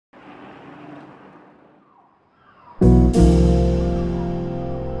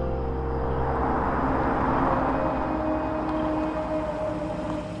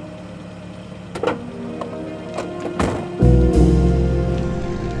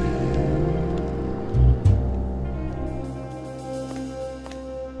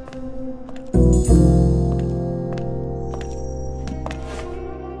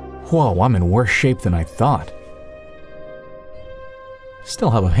Whoa, I'm in worse shape than I thought. Still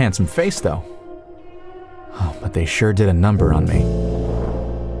have a handsome face, though. Oh, but they sure did a number on me.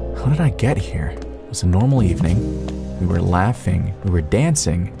 How did I get here? It was a normal evening. We were laughing, we were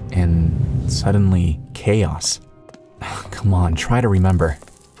dancing, and suddenly chaos. Come on, try to remember.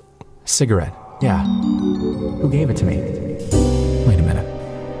 A cigarette, yeah. Who gave it to me? Wait a minute.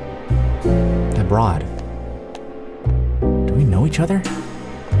 That broad. Do we know each other?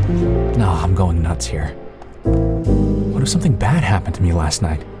 No, I'm going nuts here. What if something bad happened to me last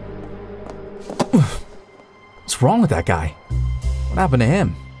night? What's wrong with that guy? What happened to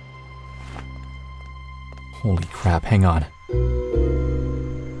him? Holy crap, hang on.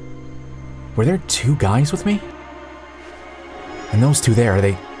 Were there two guys with me? And those two there, are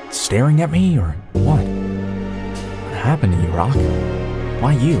they staring at me or what? What happened to you, Rock?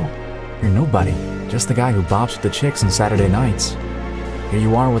 Why you? You're nobody. Just the guy who bops with the chicks on Saturday nights. Here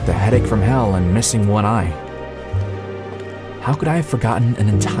you are with the headache from hell and missing one eye. How could I have forgotten an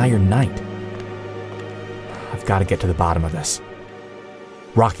entire night? I've got to get to the bottom of this.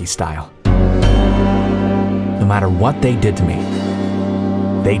 Rocky style. No matter what they did to me,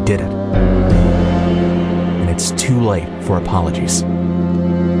 they did it. And it's too late for apologies.